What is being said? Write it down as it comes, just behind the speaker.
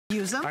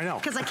use them. I know.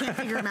 Because I can't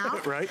figure them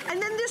out. Right.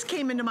 And then this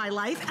came into my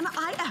life, and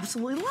I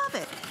absolutely love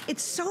it.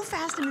 It's so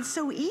fast and it's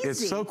so easy.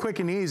 It's so quick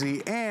and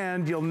easy,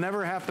 and you'll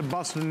never have to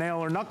bust a nail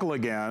or knuckle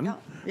again,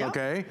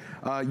 okay,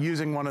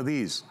 using one of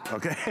these,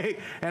 okay?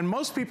 And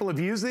most people have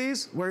used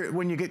these, where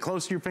when you get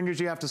close to your fingers,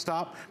 you have to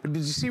stop. But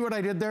did you see what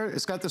I did there?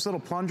 It's got this little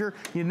plunger.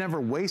 You never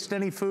waste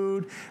any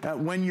food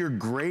when you're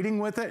grating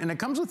with it, and it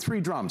comes with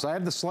 3 drums. I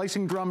have the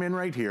slicing drum in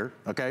right here,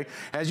 okay?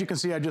 As you can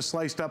see, I just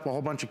sliced up a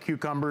whole bunch of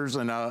cucumbers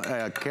and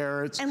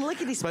carrots. And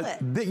lickety-split.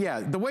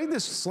 But the way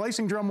this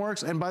slicing drum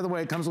works, and by the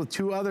way, it comes with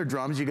 2 other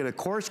drums. You get a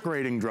coarse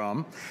grating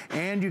drum,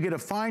 and you get a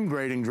fine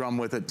grating drum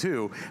with it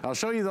too. I'll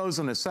show you those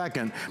in a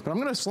second, but I'm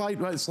gonna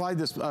slide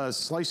this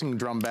slicing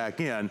drum back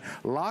in,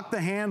 lock the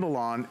handle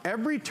on.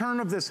 Every turn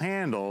of this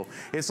handle,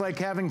 it's like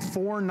having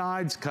 4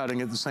 knives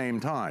cutting at the same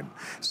time.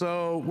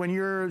 So when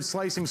you're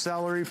slicing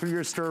celery for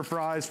your stir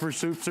fries, for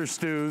soups or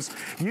stews,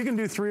 you can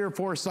do 3 or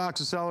 4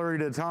 stalks of celery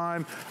at a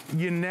time.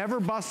 You never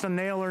bust a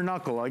nail or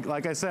knuckle.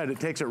 Like I said, it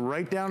takes it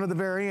right down to the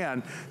very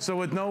end. So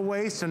with no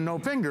waste and no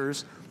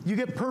fingers, you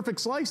get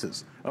perfect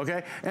slices,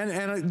 okay?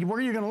 And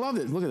where you're gonna love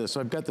it, look at this, so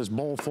I've got this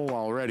bowl full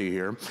already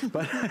here.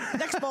 But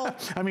next bowl.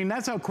 I mean,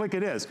 that's how quick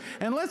it is.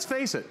 And let's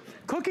face it,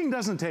 cooking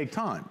doesn't take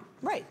time.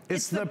 Right.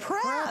 It's the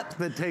prep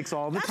that takes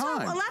all the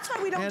time. Well, that's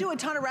why we don't do a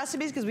ton of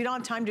recipes, because we don't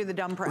have time to do the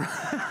dumb prep.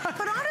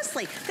 But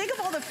honestly, think of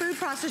all the food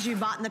processors you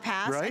bought in the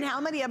past, and how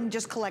many of them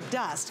just collect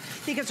dust.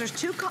 Because they're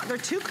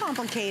too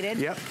complicated,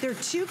 they're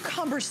too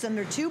cumbersome,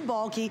 they're too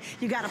bulky,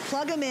 you gotta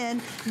plug them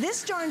in.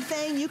 This darn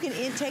thing, you can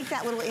take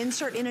that little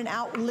insert in and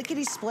out,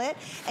 lickety-split,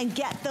 and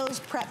get those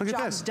prep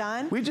jobs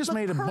done. We just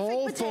made a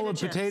bowl full of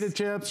potato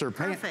chips, or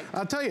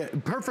I'll tell you,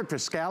 perfect for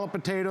scallop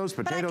potatoes,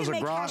 potatoes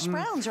au gratin. Hash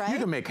browns, right? You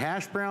can make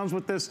hash browns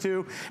with this too.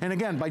 And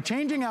again, by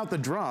changing out the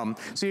drum,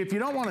 see, if you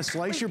don't want to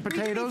slice your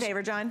potatoes. Do me a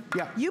favor, John.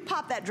 Yeah. You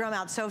pop that drum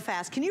out so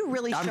fast. Can you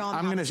really show them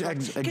I'm going to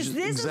because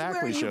this is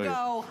where you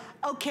go,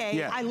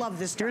 okay, I love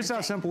this darn Here's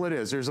how simple it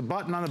is. There's a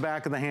button on the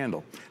back of the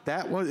handle.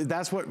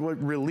 That's what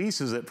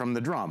releases it from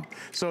the drum.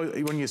 So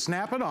when you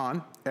snap it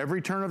on,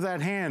 every turn of that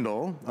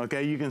handle,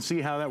 okay, you can see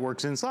how that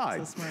works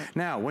inside. So smart.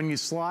 Now, when you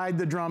slide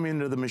the drum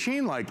into the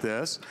machine like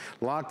this,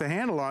 lock the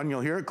handle on,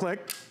 you'll hear it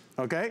click.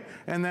 Okay,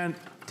 and then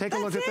take a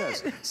look at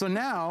this. So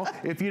now,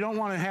 if you don't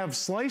want to have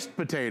sliced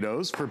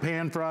potatoes for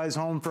pan fries,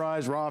 home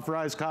fries, raw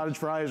fries, cottage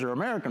fries, or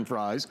American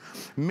fries,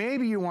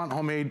 maybe you want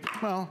homemade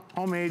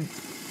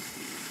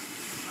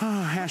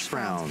hash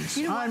browns.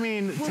 You know I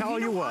mean, tell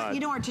you what.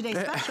 You know our today's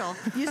special.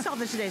 You saw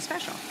the today's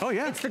special. Oh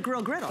yeah. It's the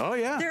grill griddle. Oh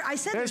yeah. I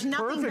said there's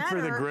nothing perfect better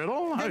for the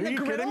griddle. than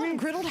the kidding me?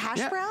 Griddled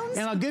hash browns.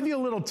 And I'll give you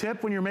a little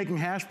tip when you're making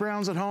hash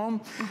browns at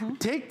home.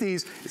 Take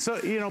these. So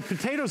you know,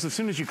 potatoes, as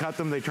soon as you cut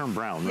them, they turn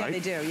brown, right? Yeah,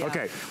 they do. Yeah.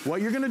 Okay.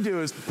 What you're going to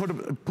do is put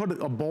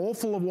a bowl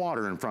full of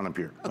water in front of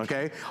you.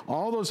 Okay.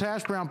 All those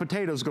hash brown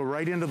potatoes go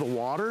right into the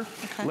water.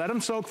 Let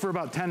them soak for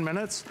about 10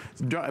 minutes.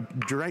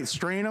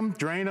 Strain them,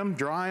 drain them,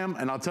 dry them,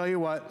 and I'll tell you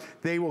what,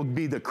 they will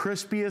be the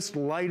crispiest,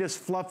 lightest,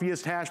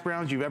 fluffiest hash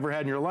browns you've ever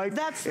had in your life.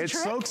 That's the trick. It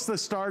soaks the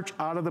starch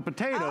out of the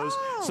potatoes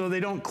so they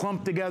don't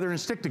clump together and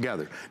stick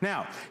together.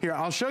 Now, here,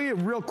 I'll show you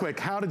real quick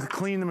how to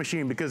clean the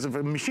machine, because if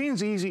a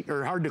machine's easy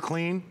or hard to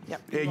clean,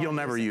 you'll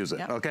never use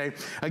it, okay?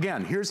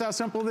 Again, here's how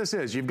simple this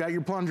is. You've got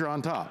your plunger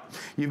on top.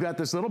 You've got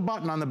this little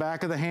button on the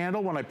back of the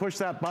handle. When I push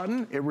that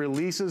button, it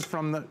releases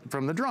from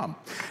the drum.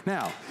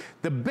 Now,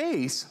 the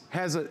base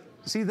has a,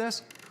 see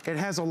this? It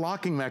has a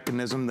locking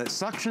mechanism that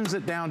suctions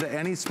it down to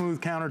any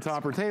smooth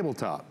countertop or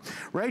tabletop.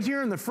 Right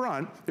here in the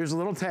front, there's a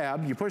little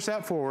tab. You push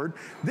that forward.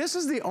 This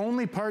is the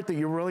only part that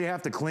you really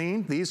have to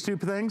clean, these 2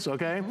 things,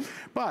 okay?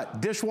 But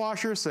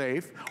dishwasher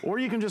safe, or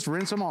you can just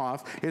rinse them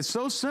off. It's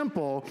so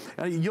simple.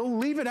 You'll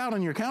leave it out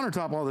on your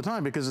countertop all the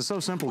time because it's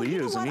so simple to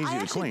use and easy to clean.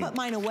 I actually put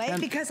mine away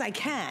because I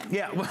can.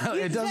 Yeah, well,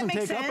 it doesn't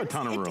take up a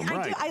ton of room,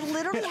 right? I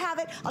literally have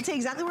it. I'll tell you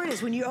exactly where it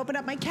is. When you open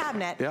up my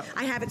cabinet,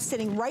 I have it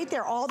sitting right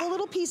there. All the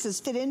little pieces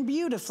fit in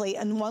beautifully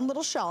in one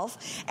little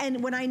shelf, and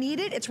when I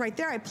need it, it's right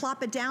there. I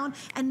plop it down,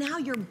 and now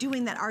you're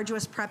doing that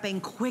arduous prepping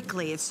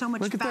quickly. It's so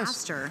much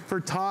faster. This. For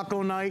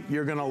taco night,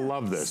 you're gonna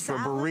love this.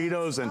 Salads. For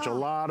burritos,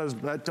 enchiladas,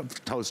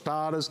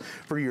 tostadas,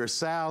 for your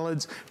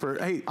salads,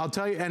 hey, I'll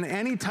tell you, and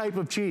any type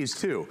of cheese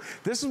too.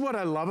 This is what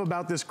I love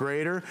about this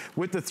grater.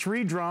 With the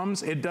 3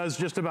 drums, it does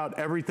just about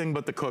everything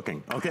but the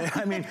cooking, okay?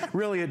 I mean,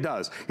 really it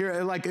does.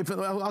 Here, like,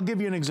 I'll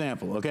give you an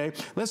example, okay?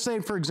 Let's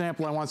say, for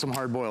example, I want some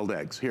hard-boiled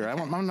eggs. Here,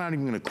 I'm not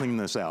even gonna clean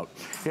this out.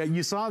 Yeah,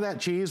 you saw that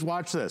cheese,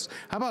 watch this.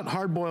 How about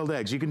hard-boiled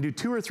eggs? You can do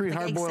 2 or 3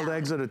 hard-boiled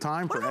eggs at a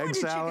time for egg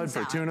salad,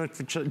 for tuna,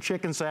 for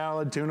chicken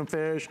salad, tuna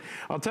fish.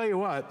 I'll tell you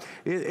what,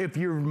 if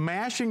you're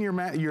mashing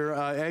your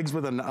eggs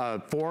with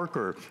a fork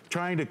or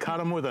trying to cut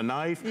them with a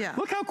knife,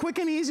 look how quick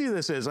and easy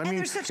this is. I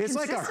mean, it's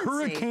like a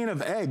hurricane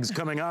of eggs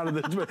coming out of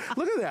this.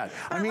 Look at that.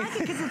 I mean, like it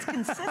because it's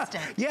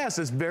consistent. Yes,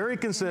 it's very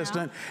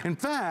consistent. In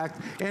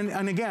fact,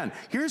 and again,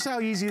 here's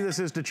how easy this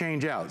is to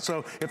change out.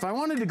 So if I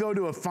wanted to go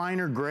to a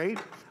finer grate,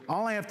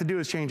 all I have to do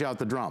is change out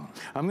the drum.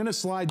 I'm gonna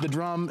slide the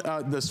drum,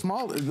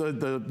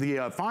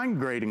 the fine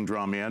grating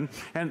drum in,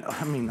 and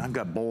I mean, I've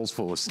got bowls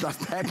full of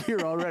stuff back here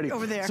already.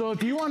 Over there. So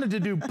if you wanted to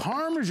do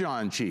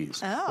Parmesan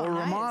cheese, or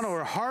Romano,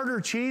 or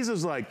harder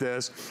cheeses like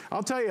this,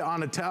 I'll tell you,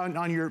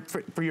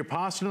 for your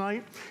pasta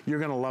night, you're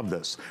gonna love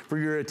this. For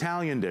your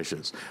Italian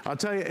dishes, I'll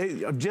tell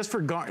you, just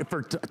for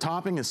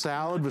topping a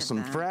salad with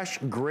some fresh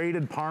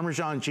grated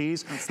Parmesan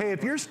cheese. Hey,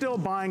 if you're still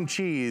buying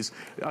cheese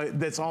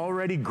that's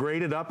already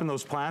grated up in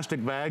those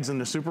plastic bags in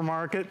the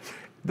supermarket,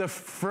 the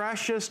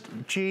freshest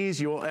cheese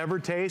you'll ever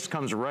taste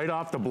comes right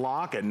off the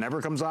block. It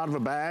never comes out of a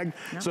bag.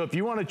 No. So if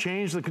you want to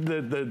change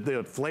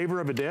the flavor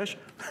of a dish,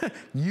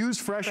 use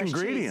fresh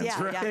ingredients,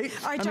 right? Yeah.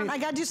 All right, John, I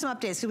got to do some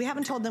updates. So we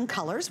haven't told them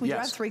colors. We do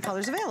have 3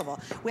 colors available.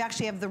 We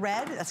actually have the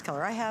red. That's the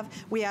color I have.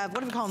 We have,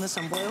 what are we calling this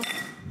one? Blue?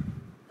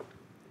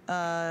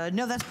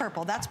 No, that's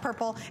purple. That's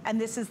purple, and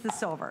this is the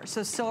silver.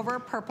 So silver,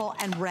 purple,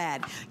 and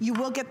red. You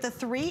will get the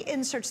 3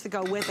 inserts that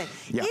go with it.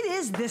 Yep. It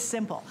is this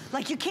simple.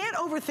 Like, you can't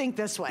overthink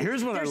this one.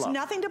 Here's what I love. There's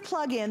nothing to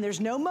plug in. There's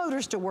no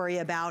motors to worry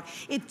about.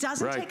 It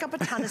doesn't take up a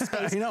ton of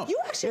space. I know. You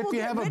actually will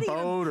get rid of if you have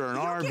a boat or an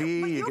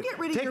RV, you'll get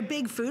rid of your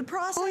big food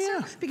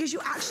processor because you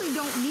actually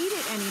don't need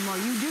it anymore.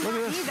 You do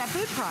not need that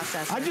food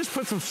processor. I just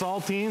put some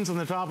saltines on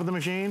the top of the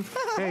machine.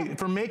 Hey,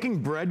 for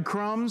making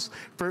breadcrumbs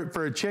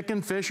for a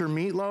chicken, fish, or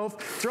meatloaf,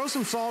 throw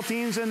some saltines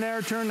in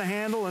there, turn the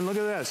handle, and look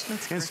at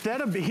this.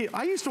 Instead of,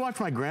 I used to watch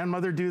my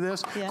grandmother do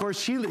this. Of course,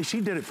 she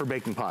did it for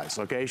baking pies,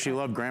 okay? She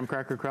loved graham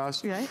cracker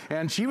crust. Right.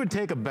 And she would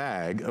take a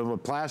bag, a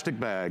plastic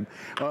bag,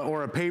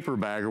 or a paper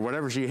bag, or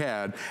whatever she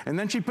had, and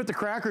then she'd put the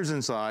crackers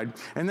inside,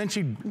 and then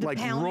she'd like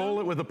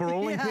roll it with a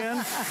rolling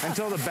pin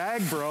until the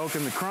bag broke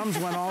and the crumbs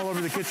went all over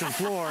the kitchen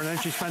floor, and then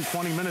she spent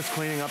 20 minutes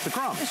cleaning up the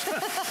crumbs.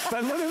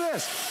 But look at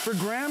this. For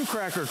graham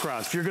cracker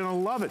crust, you're gonna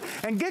love it.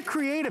 And get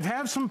creative,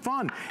 have some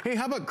fun. Hey,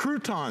 how about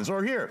croutons?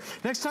 Or here,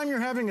 next time you're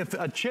having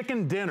a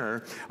chicken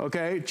dinner,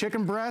 okay,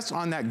 chicken breasts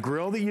on that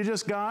grill that you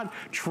just got,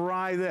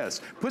 try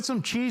this. Put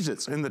some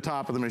Cheez-Its in the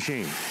top of the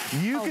machine.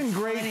 You can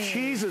grate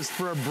Cheez-Its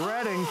for a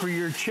breading for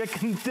your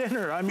chicken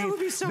dinner. I mean, that would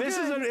be so this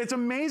good. it's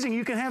amazing.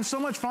 You can have so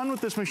much fun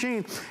with this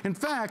machine. In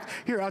fact,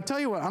 here, I'll tell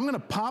you what, I'm gonna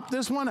pop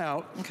this one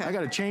out. Okay. I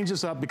gotta change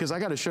this up because I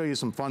gotta show you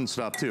some fun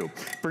stuff too.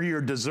 For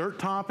your dessert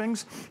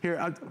toppings, here,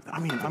 I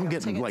mean, I'm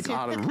getting like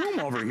out of the room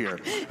over here.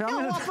 Here,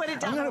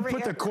 I'm gonna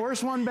put the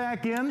coarse one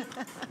back in.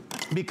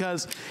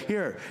 Because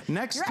here,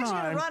 next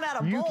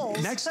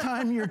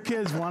time your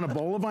kids want a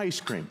bowl of ice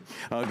cream,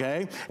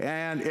 okay,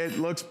 and it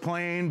looks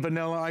plain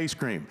vanilla ice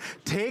cream,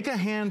 take a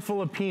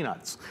handful of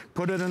peanuts,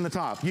 put it in the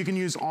top. You can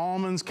use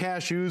almonds,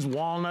 cashews,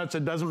 walnuts,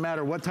 it doesn't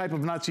matter what type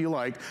of nuts you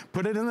like,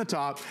 put it in the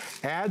top,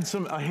 add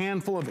a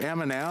handful of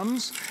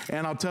M&Ms,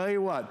 and I'll tell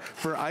you what,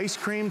 for ice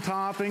cream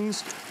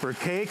toppings, for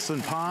cakes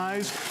and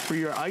pies, for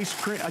your ice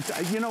cream,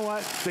 you know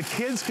what, the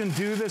kids can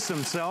do this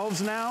themselves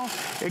now.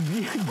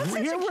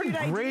 Here we're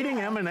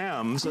grating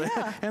M&Ms,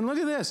 and look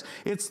at this.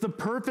 It's the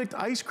perfect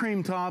ice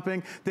cream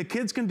topping. The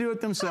kids can do it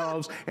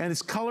themselves, and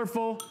it's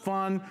colorful,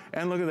 fun,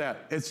 and look at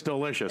that. It's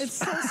delicious. It's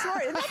so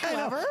smart. Isn't that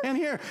clever? And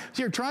here,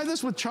 try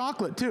this with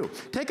chocolate, too.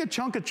 Take a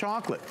chunk of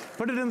chocolate,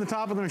 put it in the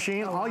top of the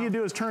machine. All you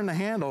do is turn the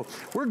handle.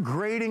 We're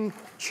grating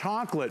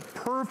chocolate,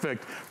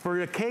 perfect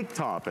for a cake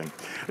topping.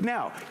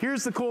 Now,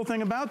 here's the cool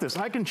thing about this.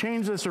 I can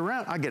change this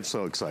around. I get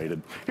so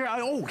excited.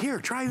 Here,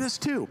 try this,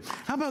 too.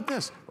 How about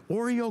this?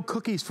 Oreo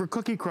cookies for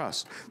cookie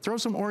crust. Throw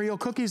some Oreo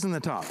cookies in the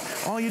top.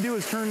 All you do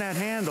is turn that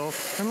handle,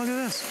 and look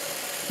at this.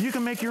 You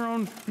can make your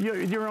own,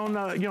 you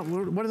know,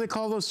 what do they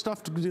call those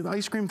stuffed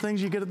ice cream things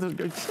you get at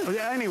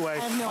the, anyway.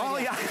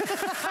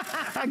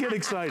 I get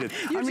excited.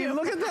 I mean,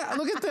 look at that,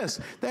 look at this.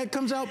 That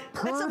comes out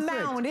perfect. It's a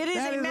mound. It is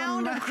a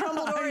mound of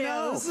crumbled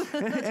Oreos.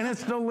 And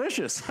it's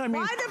delicious. I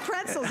mean. Why the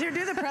pretzels? Here,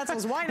 do the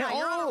pretzels. Why not?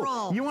 You're on a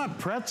roll. You want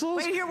pretzels?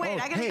 Wait, here,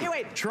 wait. I gotta,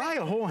 wait. Try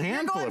a whole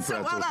handful of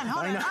pretzels. Well done,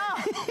 hold on.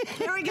 Oh,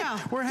 here we go.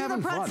 We're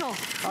having fun.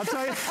 I'll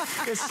tell you,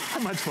 it's so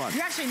much fun.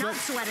 You're actually not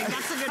sweating.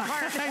 That's the good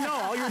part. I know.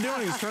 All you're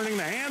doing is turning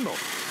the handle.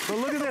 But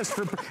look at this.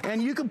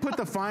 And you can put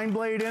the fine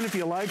blade in if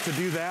you like to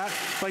do that.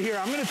 But here,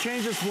 I'm going to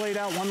change this blade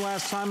out one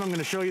last time. I'm going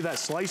to show you that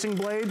slicing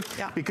blade.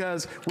 Yeah.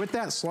 Because with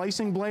that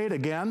slicing blade,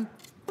 again,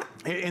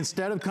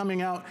 instead of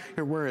coming out,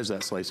 here, where is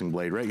that slicing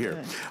blade? Right here.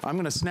 Good. I'm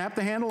gonna snap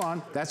the handle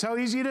on. That's how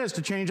easy it is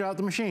to change out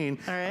the machine.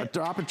 All right.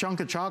 Drop a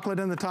chunk of chocolate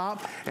in the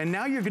top, and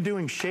now you're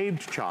doing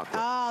shaved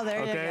chocolate. Oh,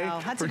 there you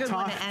go. That's a good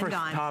one to end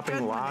on. For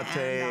topping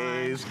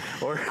lattes.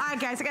 All right,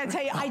 guys, I gotta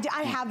tell you,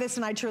 I have this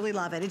and I truly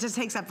love it. It just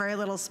takes up very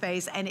little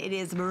space, and it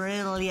is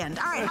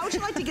brilliant. All right, how would you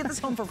like to get this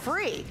home for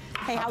free?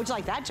 Hey, how would you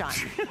like that, John?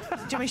 Do you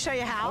want me to show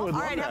you how? All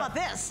right, how about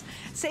this?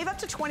 Save up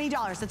to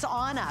 $20. That's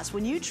on us.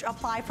 When you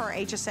apply for our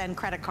HSN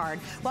credit card,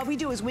 what we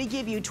do is we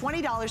give you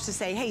 $20 to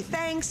say, hey,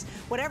 thanks.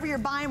 Whatever you're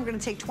buying, we're gonna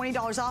take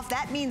 $20 off.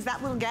 That means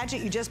that little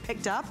gadget you just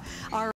picked up, our